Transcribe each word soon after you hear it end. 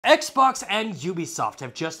Xbox and Ubisoft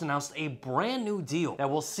have just announced a brand new deal that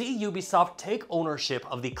will see Ubisoft take ownership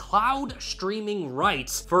of the cloud streaming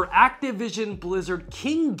rights for Activision Blizzard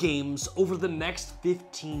King games over the next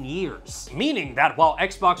 15 years. Meaning that while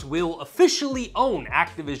Xbox will officially own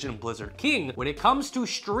Activision Blizzard King, when it comes to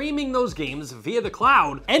streaming those games via the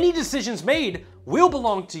cloud, any decisions made will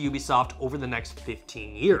belong to Ubisoft over the next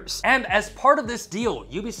 15 years. And as part of this deal,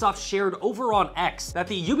 Ubisoft shared over on X that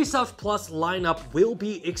the Ubisoft Plus lineup will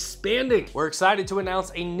be expanding. We're excited to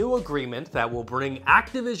announce a new agreement that will bring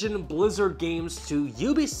Activision Blizzard games to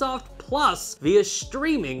Ubisoft Plus via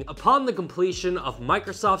streaming upon the completion of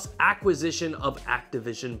Microsoft's acquisition of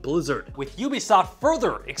Activision Blizzard. With Ubisoft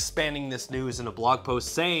further expanding this news in a blog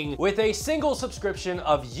post saying, with a single subscription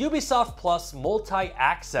of Ubisoft Plus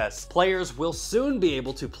multi-access, players will soon be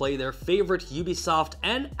able to play their favorite Ubisoft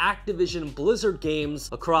and Activision Blizzard games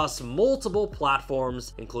across multiple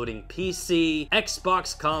platforms, including PC,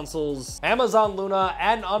 Xbox consoles, Amazon Luna,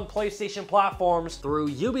 and on PlayStation platforms through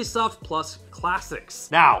Ubisoft Plus Classics.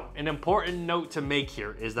 Now, an important note to make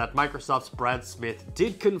here is that Microsoft's Brad Smith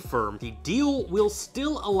did confirm the deal will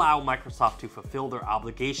still allow Microsoft to fulfill their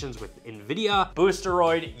obligations with Nvidia,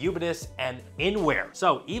 Boosteroid, Ubisoft, and Inware.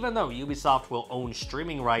 So even though Ubisoft will own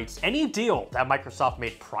streaming rights, any deal that Microsoft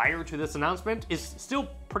made prior to this announcement is still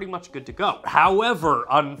pretty much good to go. However,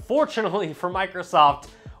 unfortunately for Microsoft,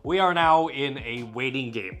 we are now in a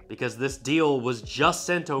waiting game because this deal was just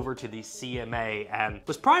sent over to the CMA and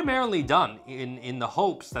was primarily done in the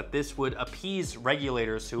hopes that this would appease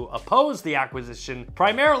regulators who oppose the acquisition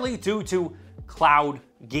primarily due to cloud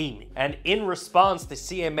gaming. And in response, the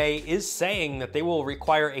CMA is saying that they will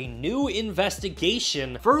require a new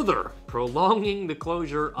investigation, further prolonging the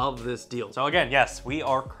closure of this deal. So again, yes, we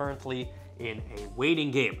are currently in a waiting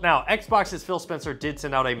game. Now, Xbox's Phil Spencer did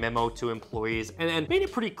send out a memo to employees and made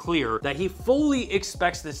it pretty clear that he fully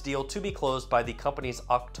expects this deal to be closed by the company's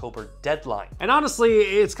October deadline. And honestly,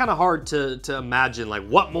 it's kind of hard to imagine, like,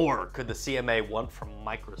 what more could the CMA want from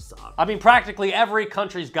Microsoft? I mean, practically every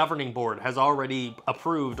country's governing board has already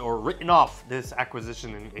approved or written off this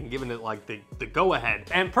acquisition and given it like the go-ahead.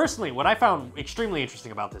 And personally, what I found extremely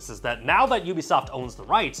interesting about this is that now that Ubisoft owns the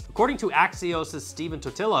rights, according to Axios' Stephen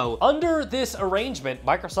Totillo, under this arrangement,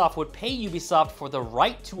 Microsoft would pay Ubisoft for the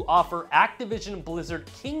right to offer Activision Blizzard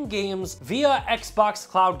King games via Xbox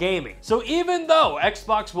Cloud Gaming. So even though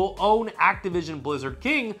Xbox will own Activision Blizzard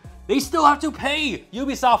King, they still have to pay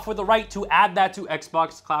Ubisoft for the right to add that to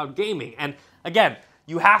Xbox Cloud Gaming. And again,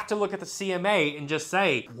 you have to look at the CMA and just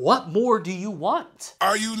say, what more do you want?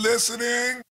 Are you listening?